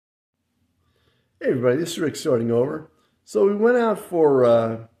Hey everybody, this is Rick starting over. So we went out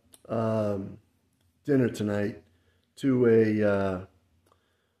for dinner tonight to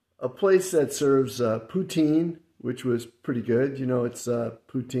a place that serves poutine, which was pretty good. You know, it's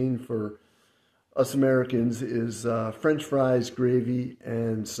poutine for us Americans is French fries, gravy,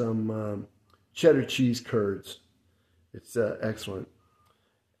 and some cheddar cheese curds. It's excellent.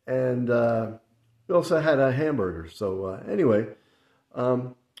 And we also had a hamburger. So anyway.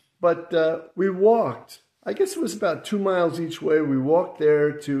 But we walked, I guess it was about 2 miles each way. We walked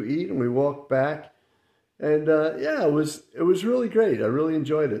there to eat and we walked back. And yeah, it was really great. I really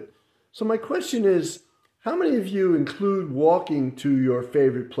enjoyed it. So my question is, how many of you include walking to your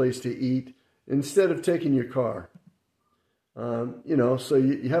favorite place to eat instead of taking your car? You know, so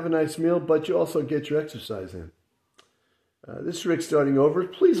you have a nice meal, but you also get your exercise in. This is Rick starting over.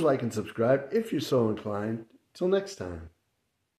 Please like and subscribe if you're so inclined. Till next time.